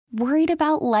Worried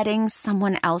about letting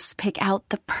someone else pick out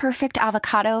the perfect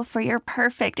avocado for your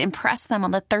perfect impress them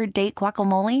on the third date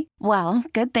guacamole? Well,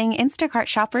 good thing Instacart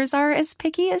shoppers are as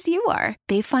picky as you are.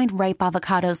 They find ripe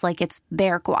avocados like it's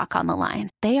their guac on the line.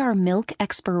 They are milk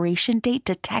expiration date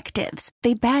detectives.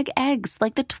 They bag eggs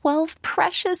like the 12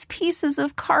 precious pieces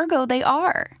of cargo they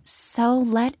are. So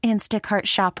let Instacart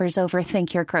shoppers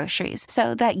overthink your groceries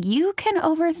so that you can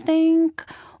overthink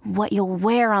what you'll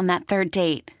wear on that third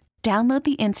date. Download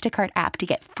the Instacart app to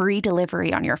get free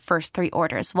delivery on your first 3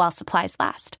 orders while supplies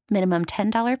last. Minimum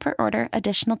 $10 per order.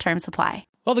 Additional terms apply.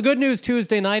 Well, the good news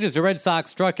Tuesday night is the Red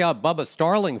Sox struck out Bubba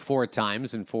Starling 4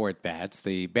 times in 4 at-bats.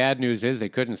 The bad news is they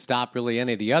couldn't stop really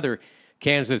any of the other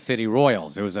Kansas City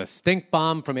Royals. There was a stink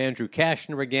bomb from Andrew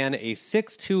Cashner again, a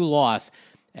 6-2 loss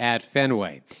at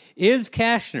Fenway. Is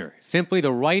Cashner simply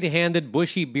the right-handed,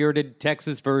 bushy-bearded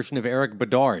Texas version of Eric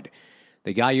Bedard?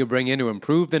 The guy you bring in to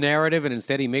improve the narrative, and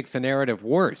instead he makes the narrative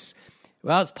worse.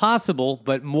 Well, it's possible,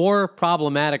 but more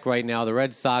problematic right now. The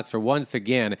Red Sox are once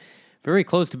again very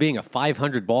close to being a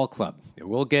 500 ball club.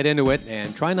 We'll get into it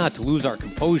and try not to lose our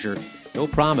composure. No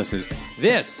promises.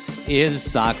 This is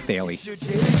Sox Daily. It's your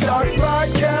Daily Sox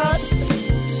Podcast.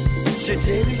 It's your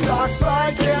Daily Sox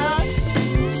Podcast.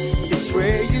 It's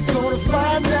where you're going to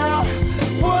find out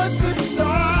what the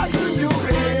Sox are doing.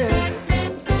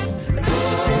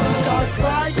 Sox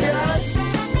Podcast.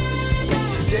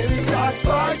 It's your Daily Sox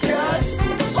Podcast.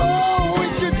 Oh,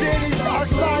 it's your Daily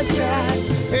Sox Podcast.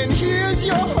 And here's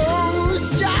your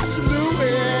host, Josh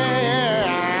Lewis.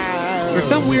 For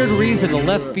some weird reason, the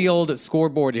left field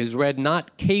scoreboard has read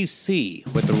not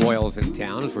KC with the Royals in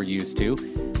town, as we're used to.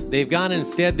 They've gone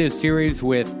instead this series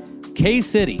with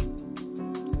K-City,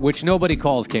 which nobody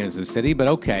calls Kansas City, but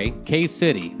okay,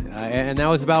 K-City. And that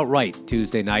was about right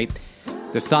Tuesday night.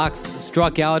 The Sox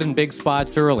struck out in big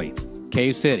spots early.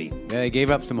 K-City. They gave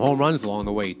up some home runs along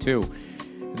the way, too.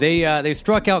 They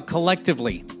struck out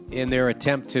collectively in their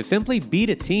attempt to simply beat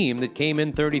a team that came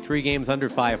in 33 games under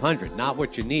 500. Not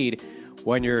what you need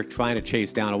when you're trying to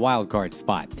chase down a wild card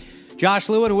spot. Josh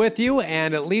Lewin with you,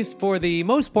 and at least for the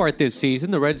most part this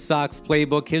season, the Red Sox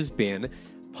playbook has been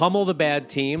pummel the bad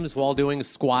teams while doing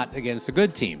squat against the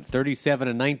good teams.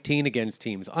 37-19 against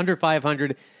teams under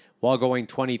 500, while going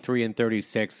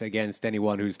 23-36 against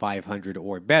anyone who's 500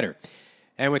 or better.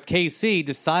 And with KC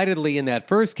decidedly in that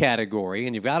first category,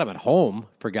 and you've got them at home,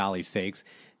 for golly sakes,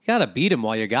 you got to beat them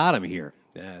while you got them here.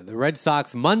 The Red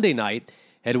Sox Monday night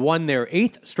had won their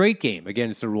 8th straight game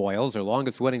against the Royals, their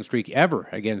longest winning streak ever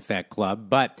against that club.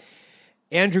 But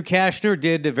Andrew Cashner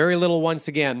did very little once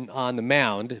again on the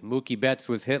mound. Mookie Betts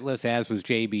was hitless, as was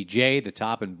JBJ, the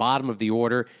top and bottom of the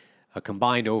order, a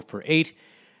combined 0 for 8.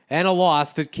 And a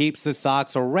loss that keeps the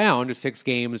Sox around 6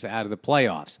 games out of the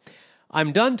playoffs.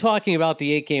 I'm done talking about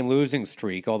the 8-game losing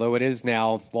streak, although it is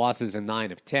now losses in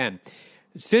 9 of 10.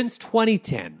 Since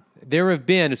 2010, there have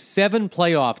been 7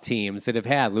 playoff teams that have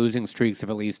had losing streaks of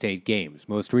at least 8 games.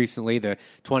 Most recently, the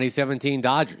 2017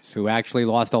 Dodgers, who actually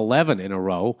lost 11 in a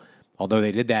row, although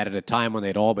they did that at a time when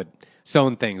they'd all but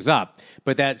sewn things up.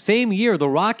 But that same year, the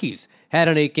Rockies had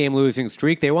an 8-game losing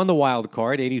streak. They won the wild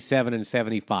card,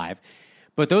 87-75.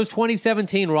 But those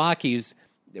 2017 Rockies,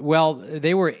 well,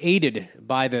 they were aided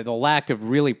by the lack of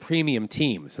really premium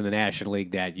teams in the National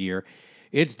League that year.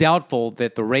 It's doubtful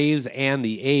that the Rays and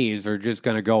the A's are just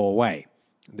going to go away.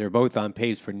 They're both on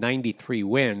pace for 93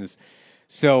 wins.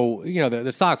 So,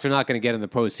 the Sox are not going to get in the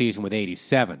postseason with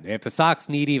 87. If the Sox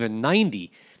need even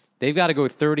 90, they've got to go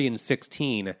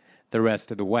 30-16 the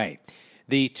rest of the way.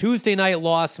 The Tuesday night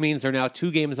loss means they're now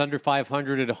 2 games under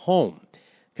 500 at home.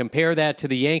 Compare that to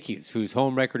the Yankees, whose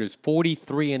home record is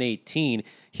 43-18.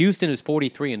 Houston is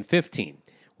 43-15,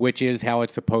 which is how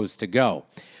it's supposed to go.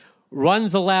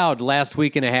 Runs allowed last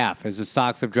week and a half as the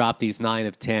Sox have dropped these 9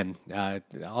 of 10.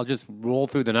 I'll just roll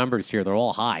through the numbers here. They're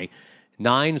all high.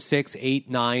 9, 6, 8,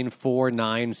 9, 4,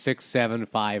 9, 6, 7,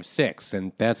 5, 6.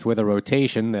 And that's with a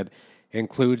rotation that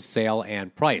includes Sale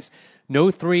and Price. No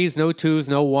 3s, no 2s,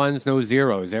 no 1s, no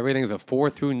 0s. Everything's a 4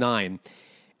 through 9.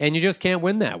 And you just can't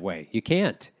win that way. You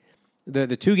can't.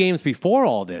 The 2 games before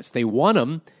all this, they won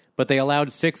them, but they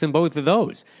allowed 6 in both of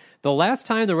those. The last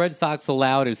time the Red Sox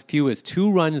allowed as few as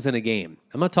 2 runs in a game,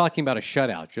 I'm not talking about a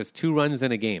shutout, just 2 runs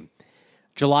in a game,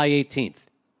 July 18th,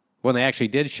 when they actually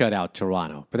did shut out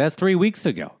Toronto. But that's 3 weeks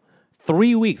ago.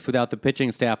 3 weeks without the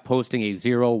pitching staff posting a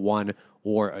 0, 1,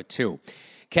 or a 2.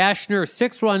 Cashner,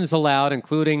 6 runs allowed,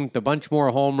 including the bunch more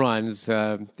home runs.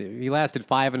 He lasted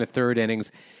 5 1/3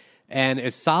 innings. And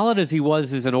as solid as he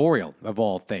was as an Oriole, of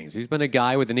all things, he's been a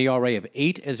guy with an ERA of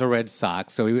 8 as a Red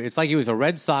Sox. So it's like he was a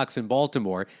Red Sox in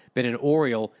Baltimore, been an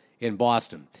Oriole in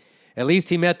Boston. At least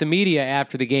he met the media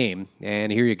after the game,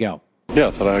 and here you go. Yeah,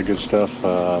 I thought I had good stuff.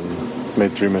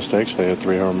 Made 3 mistakes. They had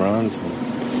 3 home runs. And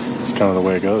it's kind of the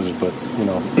way it goes. But,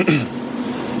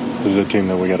 this is a team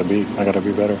that we got to beat. I got to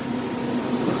be better.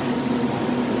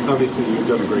 Obviously, you've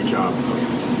done a great job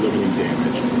of limiting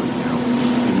damage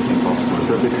in Baltimore. Has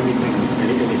there been anything in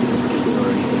particular,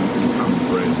 anything in common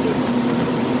thread that's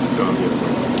gone the other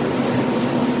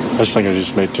way? I just think I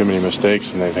just made too many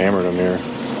mistakes, and they've hammered them here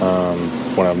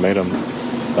when I've made them.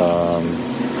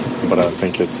 But I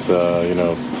think it's,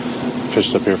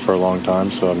 pitched up here for a long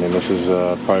time. So, this has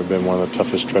probably been one of the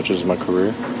toughest stretches of my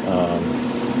career.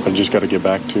 I just got to get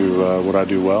back to what I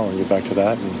do well and get back to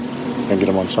that and get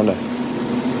them on Sunday.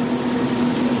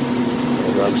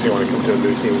 Obviously, you want to come to a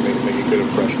new team and make a good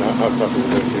impression. How tough is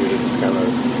it for you to just kind of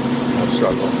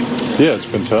struggle? Yeah, it's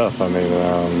been tough. I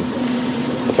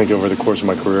think over the course of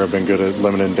my career, I've been good at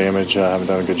limiting damage. I haven't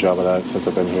done a good job of that since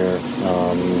I've been here.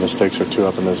 Mistakes are too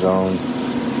up in the zone.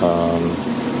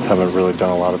 Haven't really done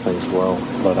a lot of things well,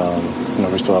 but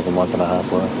we still have a month and a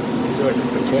half left. Is there like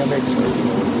mechanics or?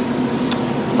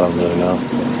 I don't really know.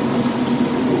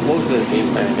 What was the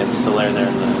game plan against Soler there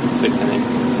in the 6th inning?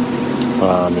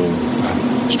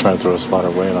 Just trying to throw a slider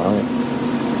away and I hung it.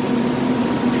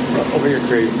 Over your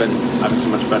career, you've been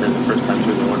obviously much better the first time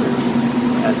through the order.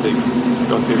 As they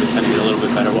go through, they tend to get a little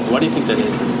bit better. What do you think that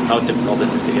is, and how difficult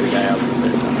is it to get a guy out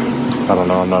there? I don't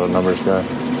know. I'm not a numbers guy.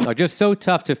 Just so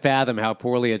tough to fathom how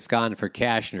poorly it's gone for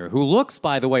Cashner, who looks,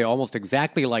 by the way, almost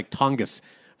exactly like Tongus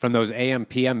from those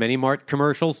AM/PM Mini-Mart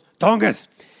commercials. Tongus!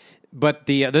 But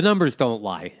the numbers don't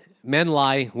lie. Men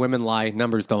lie, women lie,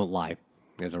 numbers don't lie.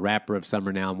 As a rapper of some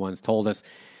renown once told us,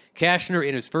 Cashner,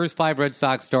 in his first 5 Red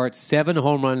Sox starts, 7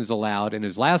 home runs allowed. In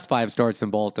his last 5 starts in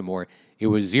Baltimore, it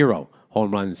was 0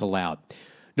 home runs allowed.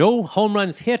 No home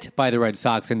runs hit by the Red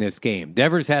Sox in this game.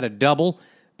 Devers had a double,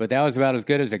 but that was about as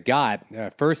good as it got.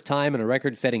 First time in a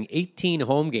record-setting 18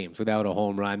 home games without a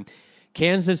home run.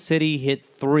 Kansas City hit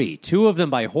 3, 2 of them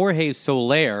by Jorge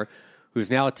Soler,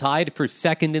 who's now tied for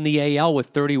second in the AL with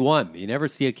 31. You never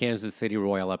see a Kansas City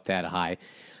Royal up that high.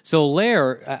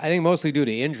 Soler, I think mostly due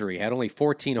to injury, had only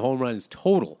 14 home runs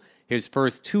total his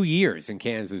first 2 years in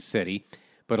Kansas City,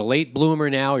 but a late bloomer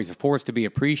now. He's a force to be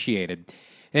appreciated.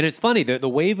 And it's funny, the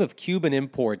wave of Cuban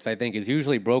imports, I think, is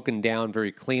usually broken down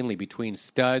very cleanly between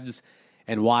studs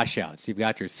and washouts. You've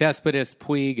got your Cespedes,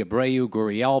 Puig, Abreu,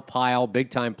 Gurriel, Pyle,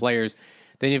 big-time players.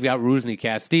 Then you've got Rusney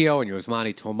Castillo and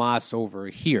Yosmani Tomas over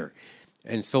here.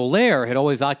 And Soler had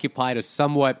always occupied a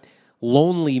somewhat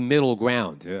lonely middle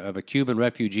ground of a Cuban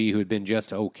refugee who had been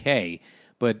just okay,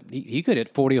 but he could hit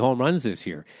 40 home runs this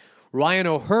year. Ryan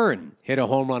O'Hearn hit a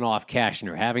home run off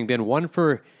Cashner, having been 1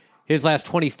 for his last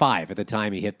 25 at the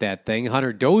time he hit that thing.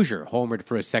 Hunter Dozier homered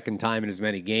for a second time in as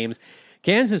many games.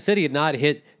 Kansas City had not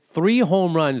hit 3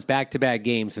 home runs back-to-back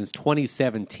games since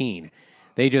 2017.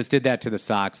 They just did that to the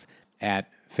Sox at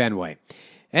Fenway.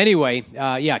 Anyway,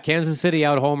 Kansas City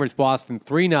out-homers Boston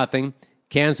 3-0.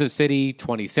 Kansas City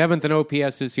 27th in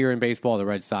OPS this year in baseball. The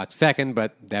Red Sox second,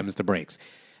 but them's the breaks.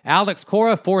 Alex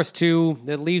Cora forced to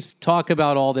at least talk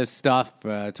about all this stuff,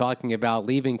 talking about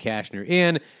leaving Cashner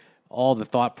in, all the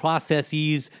thought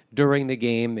processes during the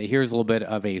game. Here's a little bit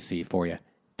of AC for you.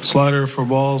 Slider for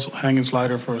balls, hanging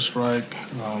slider for a strike.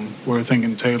 We're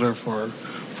thinking Taylor for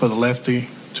the lefty,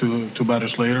 two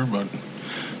batters later, but,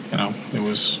 it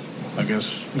was, it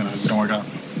didn't work out.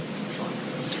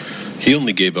 He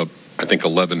only gave up, I think,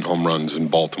 11 home runs in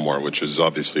Baltimore, which is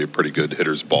obviously a pretty good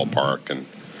hitter's ballpark, and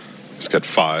he's got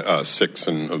 6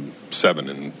 and 7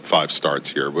 and 5 starts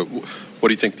here. What do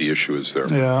you think the issue is there?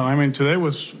 Yeah, today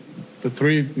was the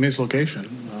 3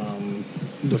 mislocation.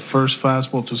 The first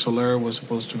fastball to Soler was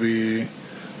supposed to be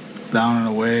down and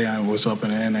away, and it was up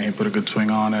and in, and he put a good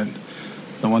swing on it.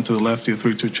 The one to the lefty,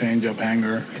 3-2 changeup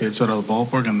hanger, hits out of the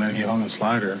ballpark, and then he hung a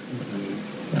slider.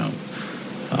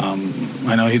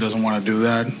 I know he doesn't want to do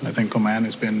that. I think command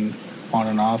has been on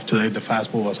and off. Today, the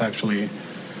fastball was actually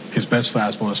his best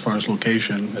fastball as far as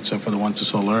location, except for the one to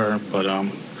Soler. But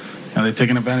they're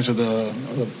taking advantage of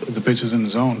the pitches in the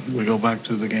zone. We go back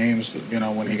to the games,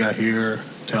 when he got here,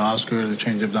 to Oscar, the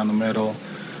changeup down the middle.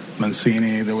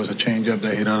 Mancini, there was a changeup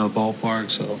that hit out of the ballpark.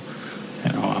 So,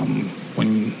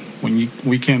 when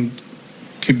we can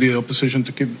keep the opposition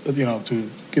to keep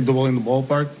the ball in the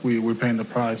ballpark, we're paying the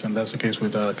price, and that's the case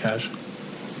with Cash.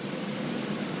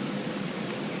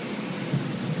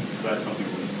 Is that something?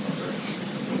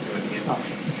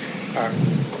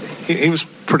 He was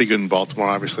pretty good in Baltimore,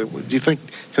 obviously. Do you think,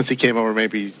 since he came over,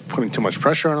 maybe putting too much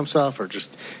pressure on himself, or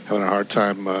just having a hard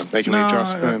time making the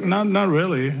adjustment? Not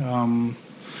really.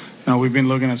 We've been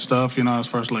looking at stuff, as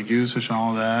far as like usage and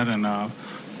all that, and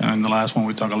And in the last one,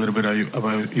 we talked a little bit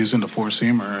about using the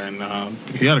four-seamer, and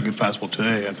he had a good fastball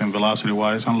today. I think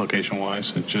velocity-wise and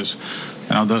location-wise, it's just,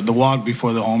 the walk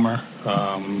before the homer,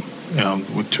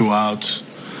 with 2 outs,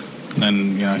 and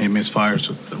then he misfires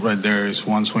right there. Is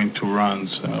 1 swing, 2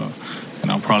 runs.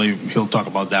 Probably he'll talk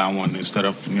about that one instead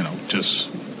of just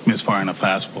misfiring a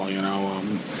fastball.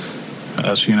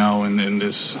 As you know, in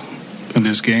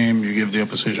this game, you give the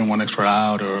opposition 1 extra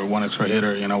out or 1 extra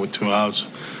hitter. With 2 outs.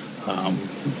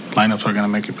 Lineups are going to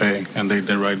make you pay, and they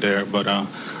did right there. But I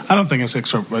don't think it's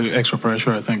extra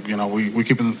pressure. I think we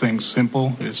keeping things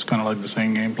simple. It's kind of like the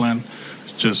same game plan.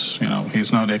 It's just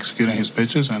he's not executing his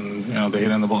pitches, and they hit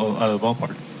the ball out of the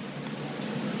ballpark.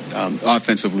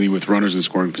 Offensively, with runners in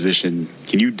scoring position,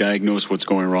 can you diagnose what's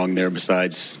going wrong there?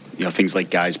 Besides things like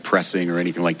guys pressing or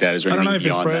anything like that? Is there anything I don't know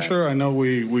if it's pressure. That? I know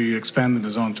we expanded the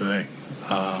zone today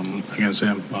against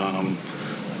him.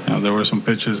 There were some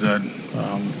pitches that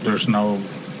there's no,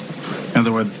 they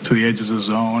were to the edges of the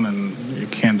zone, and you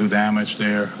can't do damage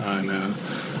there. And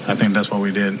I think that's what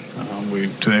we did.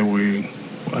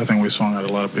 I think we swung at a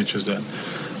lot of pitches that,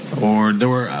 or they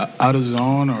were out of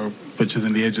zone, or pitches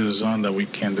in the edge of the zone that we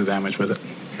can't do damage with it.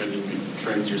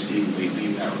 Trends you're seeing lately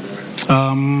in that regard?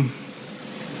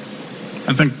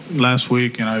 I think last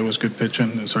week, it was good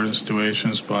pitching in certain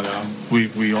situations, but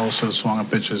we also swung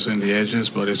at pitches in the edges,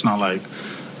 but it's not like.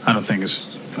 I don't think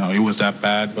it was that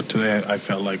bad, but today I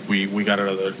felt like we got out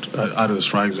of the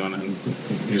strike zone, and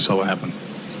you saw what happened.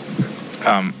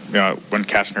 When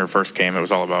Cashner first came, it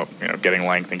was all about getting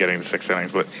length and getting the 6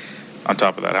 innings. But on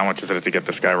top of that, how much is it to get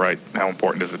this guy right? How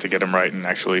important is it to get him right and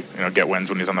actually get wins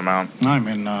when he's on the mound? I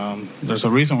mean, there's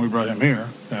a reason we brought him here,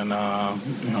 and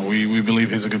we believe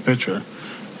he's a good pitcher.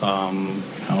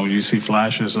 You see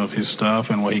flashes of his stuff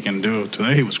and what he can do.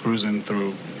 Today he was cruising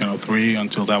through, 3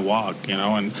 until that walk,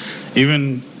 and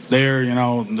even there,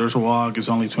 there's a walk. It's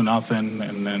only 2-0,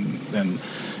 and then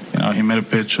he made a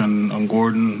pitch on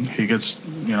Gordon. He gets,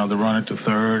 the runner to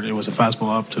third. It was a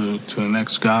fastball up to the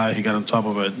next guy. He got on top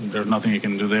of it. There's nothing he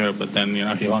can do there. But then,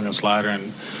 he hung a slider,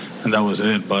 and that was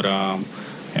it. But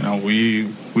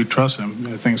we trust him.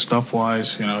 I think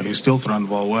stuff-wise, he's still throwing the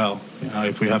ball well.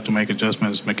 If we have to make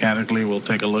adjustments mechanically, we'll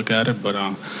take a look at it. But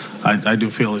I do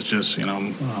feel it's just,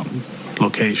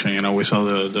 location. We saw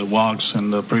the walks in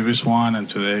the previous one, and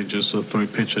today just the 3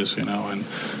 pitches, and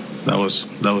that was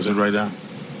it right there.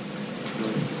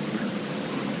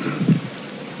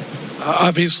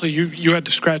 Obviously, you had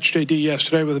to scratch JD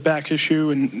yesterday with a back issue,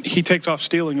 and he takes off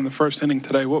stealing in the first inning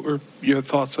today. What were your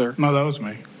thoughts there? No, that was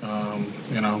me.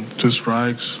 2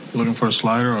 strikes, looking for a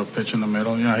slider or a pitch in the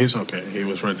middle. He's okay. He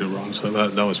was ready to run, so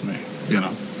that was me. Yeah.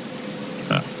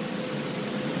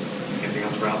 Anything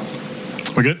else,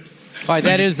 Ralph? We're good. All right,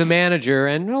 that is the manager,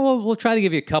 and we'll try to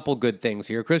give you a couple good things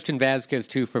here. Christian Vazquez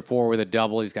 2 for 4 with a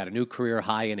double. He's got a new career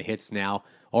high in hits now.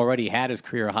 Already had his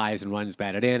career highs in runs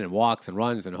batted in, and walks and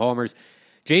runs and homers.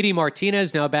 J.D.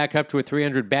 Martinez now back up to a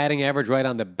 .300 batting average, right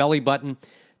on the belly button.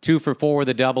 2 for 4 with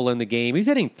a double in the game. He's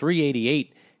hitting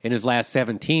 .388 in his last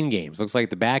 17 games. Looks like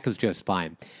the back is just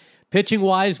fine.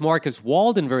 Pitching-wise, Marcus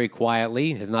Walden very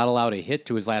quietly has not allowed a hit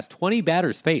to his last 20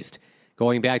 batters faced,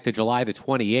 going back to July the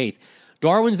 28th.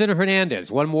 Darwinzon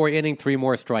Hernandez, 1 more inning, 3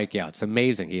 more strikeouts.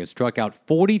 Amazing. He has struck out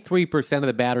 43% of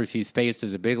the batters he's faced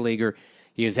as a big leaguer.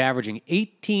 He is averaging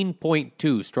 18.2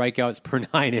 strikeouts per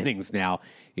 9 innings now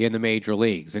in the major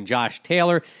leagues. And Josh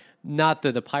Taylor, not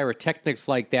the pyrotechnics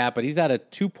like that, but he's at a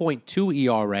 2.2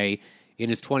 ERA in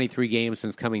his 23 games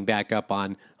since coming back up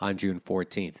on June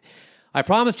 14th. I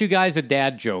promised you guys a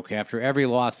dad joke after every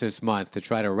loss this month to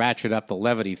try to ratchet up the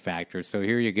levity factor, so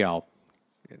here you go.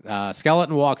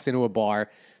 Skeleton walks into a bar,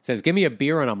 says, "Give me a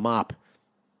beer and a mop."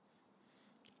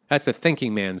 That's a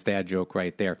thinking man's dad joke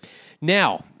right there.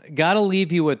 Now, got to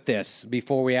leave you with this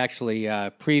before we actually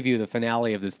preview the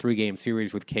finale of this 3-game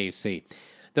series with KC.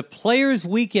 The Players'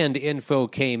 Weekend info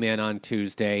came in on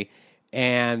Tuesday,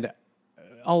 and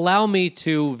allow me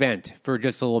to vent for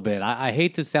just a little bit. I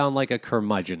hate to sound like a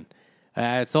curmudgeon.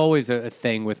 It's always a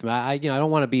thing with me. I don't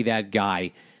want to be that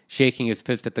guy shaking his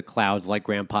fist at the clouds like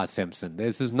Grandpa Simpson.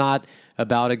 This is not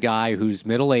about a guy who's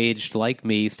middle-aged like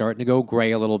me, starting to go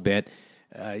gray a little bit,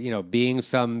 being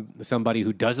somebody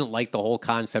who doesn't like the whole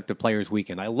concept of Players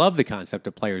Weekend. I love the concept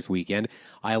of Players Weekend.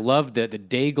 I love the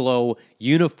day-glow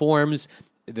uniforms,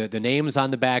 the names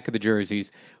on the back of the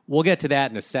jerseys. We'll get to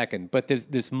that in a second. But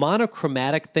this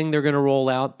monochromatic thing they're going to roll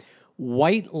out,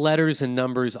 white letters and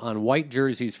numbers on white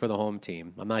jerseys for the home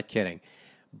team. I'm not kidding.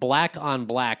 Black on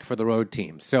black for the road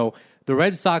team. So the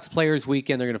Red Sox Players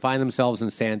Weekend, they're going to find themselves in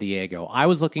San Diego. I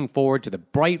was looking forward to the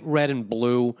bright red and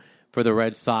blue for the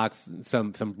Red Sox,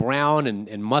 some brown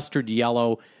and mustard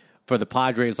yellow for the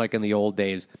Padres like in the old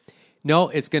days. No,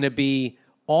 it's going to be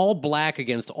all black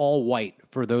against all white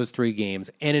for those 3 games,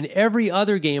 and in every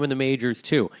other game in the majors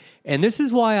too. And this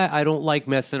is why I don't like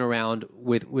messing around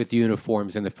with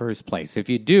uniforms in the first place. If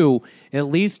you do, at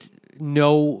least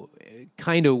know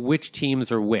kind of which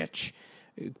teams are which.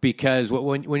 Because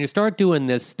when you start doing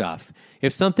this stuff,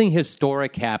 if something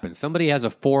historic happens, somebody has a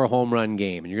 4 home run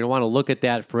game, and you're going to want to look at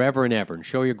that forever and ever and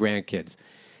show your grandkids.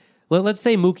 Let's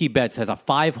say Mookie Betts has a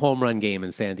 5 home run game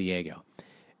in San Diego.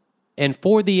 And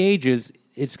for the ages,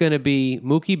 it's going to be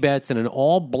Mookie Betts in an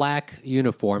all-black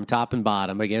uniform, top and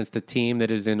bottom, against a team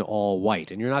that is in all white.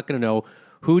 And you're not going to know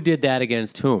who did that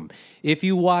against whom. If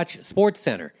you watch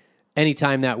SportsCenter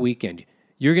anytime that weekend,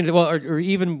 you're going to, or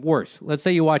even worse, let's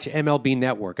say you watch MLB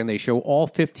Network and they show all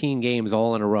 15 games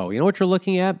all in a row. You know what you're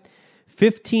looking at?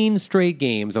 15 straight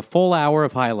games, a full hour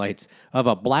of highlights of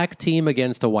a black team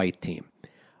against a white team.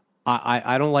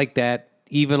 I don't like that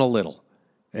even a little.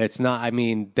 It's not, I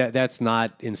mean, that's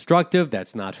not instructive.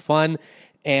 That's not fun.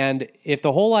 And if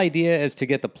the whole idea is to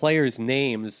get the players'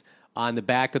 names on the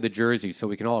back of the jersey so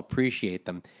we can all appreciate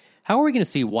them, how are we going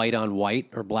to see white on white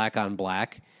or black on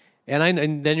black?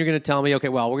 And then you're going to tell me, okay,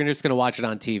 well, we're just going to watch it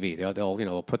on TV.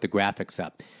 They'll put the graphics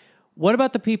up. What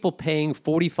about the people paying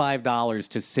 $45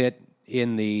 to sit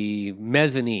in the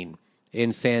mezzanine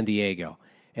in San Diego?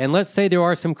 And let's say there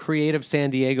are some creative San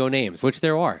Diego names, which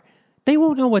there are. They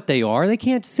won't know what they are. They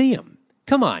can't see them.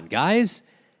 Come on, guys.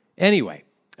 Anyway,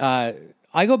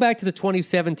 I go back to the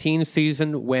 2017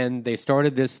 season when they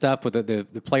started this stuff with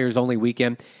the players-only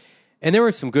weekend, and there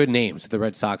were some good names the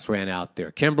Red Sox ran out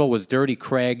there. Kimbrel was Dirty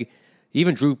Craig.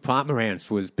 Even Drew Pomeranz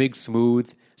was Big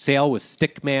Smooth. Sale was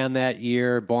Stickman that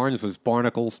year. Barnes was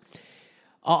Barnacles.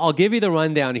 I'll give you the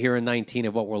rundown here in 19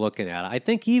 of what we're looking at. I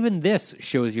think even this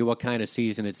shows you what kind of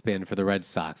season it's been for the Red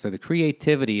Sox. So the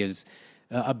creativity is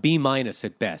a B-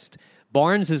 at best.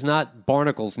 Barnes is not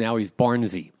Barnacles now, he's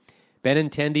Barnesy.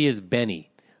 Benintendi is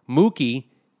Benny. Mookie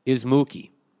is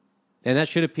Mookie. And that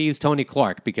should appease Tony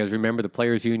Clark, because remember the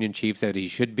Players Union chief said he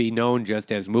should be known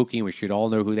just as Mookie, and we should all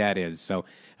know who that is. So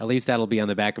at least that'll be on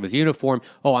the back of his uniform.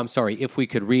 Oh, I'm sorry, if we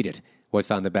could read it,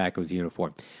 what's on the back of his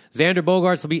uniform. Xander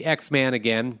Bogaerts will be X-Man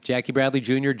again. Jackie Bradley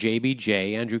Jr.,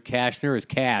 JBJ. Andrew Cashner is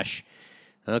Cash.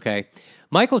 Okay.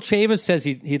 Michael Chavis says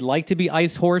he'd like to be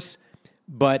Ice Horse,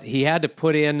 but he had to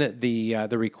put in the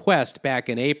request back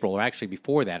in April, or actually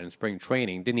before that in spring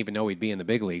training. Didn't even know he'd be in the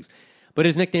big leagues. But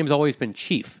his nickname's always been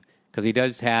Chief, because he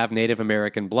does have Native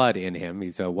American blood in him.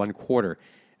 He's a 1/4,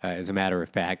 as a matter of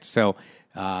fact. So,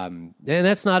 and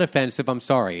that's not offensive. I'm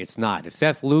sorry, it's not. If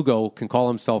Seth Lugo can call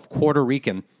himself Puerto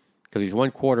Rican, because he's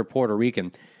 1/4 Puerto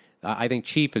Rican, I think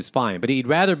Chief is fine. But he'd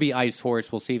rather be Ice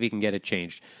Horse. We'll see if he can get it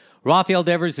changed. Rafael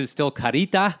Devers is still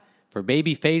Carita for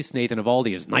Babyface. Nathan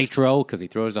Eovaldi is Nitro, because he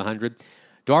throws 100.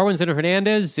 Darwinzon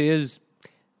Hernandez is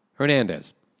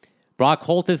Hernandez. Brock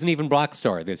Holt isn't even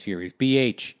Brockstar this year. He's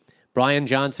BH. Brian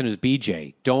Johnson is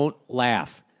BJ. Don't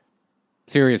laugh.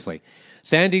 Seriously.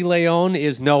 Sandy Leon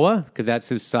is Noah, because that's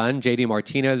his son. J.D.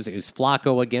 Martinez is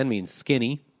Flacco again, means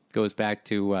skinny. Goes back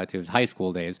to his high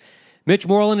school days. Mitch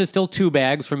Moreland is still Two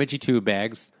Bags for Mitchy Two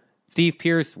Bags. Steve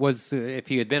Pierce was, if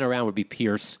he had been around, would be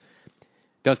Pierce.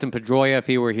 Dustin Pedroia, if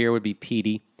he were here, would be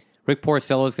Petey. Rick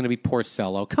Porcello is going to be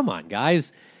Porcello. Come on,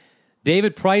 guys.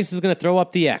 David Price is going to throw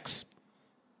up the X.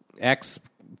 X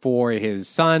for his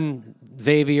son,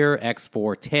 Xavier. X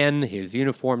for 10, his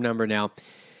uniform number now.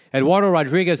 Eduardo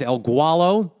Rodriguez, El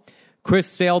Gualo. Chris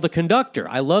Sale, the conductor.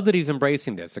 I love that he's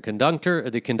embracing this. The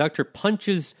conductor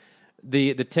punches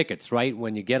the tickets, right?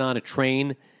 When you get on a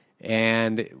train,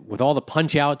 and with all the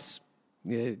punch-outs,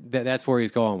 that's where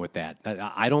he's going with that.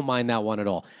 I don't mind that one at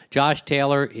all. Josh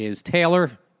Taylor is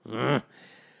Taylor.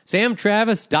 Sam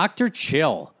Travis, Dr.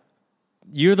 Chill.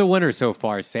 You're the winner so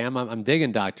far, Sam. I'm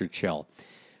digging Dr. Chill.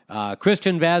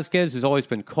 Christian Vasquez has always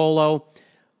been Colo.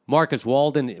 Marcus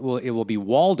Walden, it will be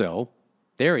Waldo.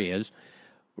 There he is.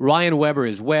 Ryan Weber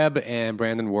is Webb, and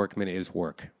Brandon Workman is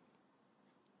Work.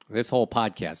 This whole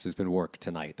podcast has been work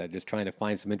tonight. I'm just trying to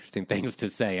find some interesting things to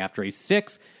say after a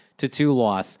 6-2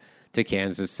 loss to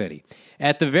Kansas City.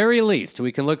 At the very least,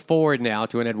 we can look forward now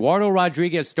to an Eduardo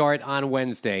Rodriguez start on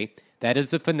Wednesday. That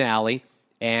is the finale.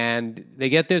 And they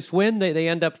get this win, they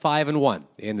end up 5-1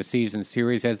 in the season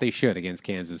series, as they should against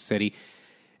Kansas City.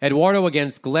 Eduardo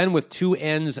against Glenn with 2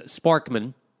 N's,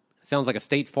 Sparkman. Sounds like a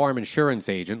State Farm insurance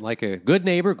agent. Like a good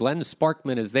neighbor, Glenn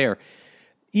Sparkman is there.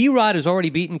 Erod has already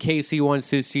beaten KC once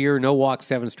this year. No walks,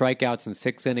 7 strikeouts, and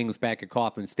 6 innings back at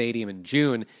Kauffman Stadium in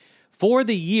June. For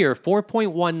the year,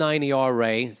 4.19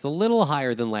 ERA. It's a little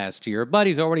higher than last year, but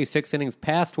he's already 6 innings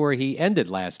past where he ended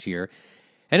last year.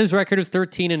 And his record is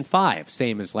 13-5,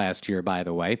 same as last year, by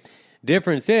the way.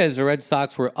 Difference is the Red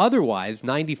Sox were otherwise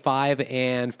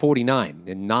 95-49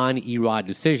 in non-Erod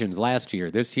decisions last year.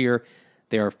 This year,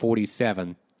 they are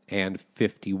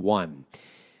 47-51.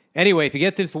 Anyway, if you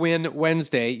get this win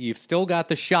Wednesday, you've still got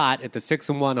the shot at the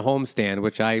 6-1 homestand,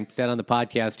 which I said on the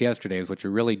podcast yesterday is what you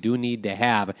really do need to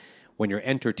have when you're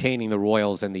entertaining the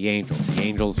Royals and the Angels. The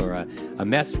Angels are a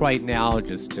mess right now,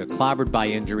 just clobbered by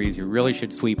injuries. You really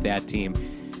should sweep that team.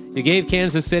 You gave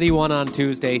Kansas City one on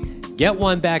Tuesday. Get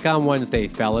one back on Wednesday,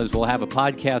 fellas. We'll have a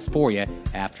podcast for you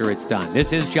after it's done.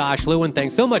 This is Josh Lewin.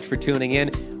 Thanks so much for tuning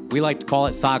in. We like to call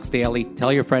it Sox Daily.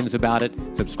 Tell your friends about it.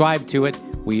 Subscribe to it.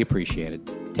 We appreciate it.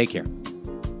 Take care.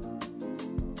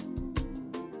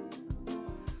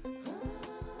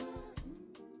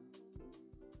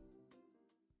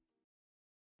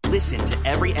 Listen to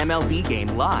every MLB game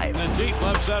live. In the deep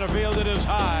left center field, it is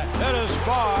high, it is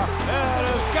far, it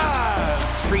is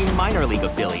gone. Stream minor league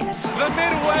affiliates. The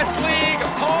Midwest League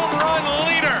home run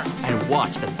leader. And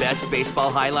watch the best baseball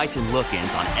highlights and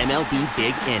look-ins on MLB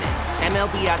Big Inning.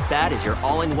 MLB At Bat is your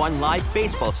all-in-one live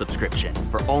baseball subscription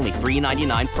for only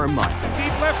 $3.99 per month.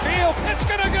 Deep left field, it's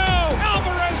gonna go.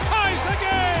 Alvarez ties the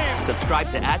game. Subscribe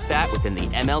to At Bat within the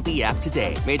MLB app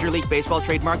today. Major League Baseball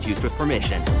trademarks used with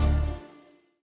permission.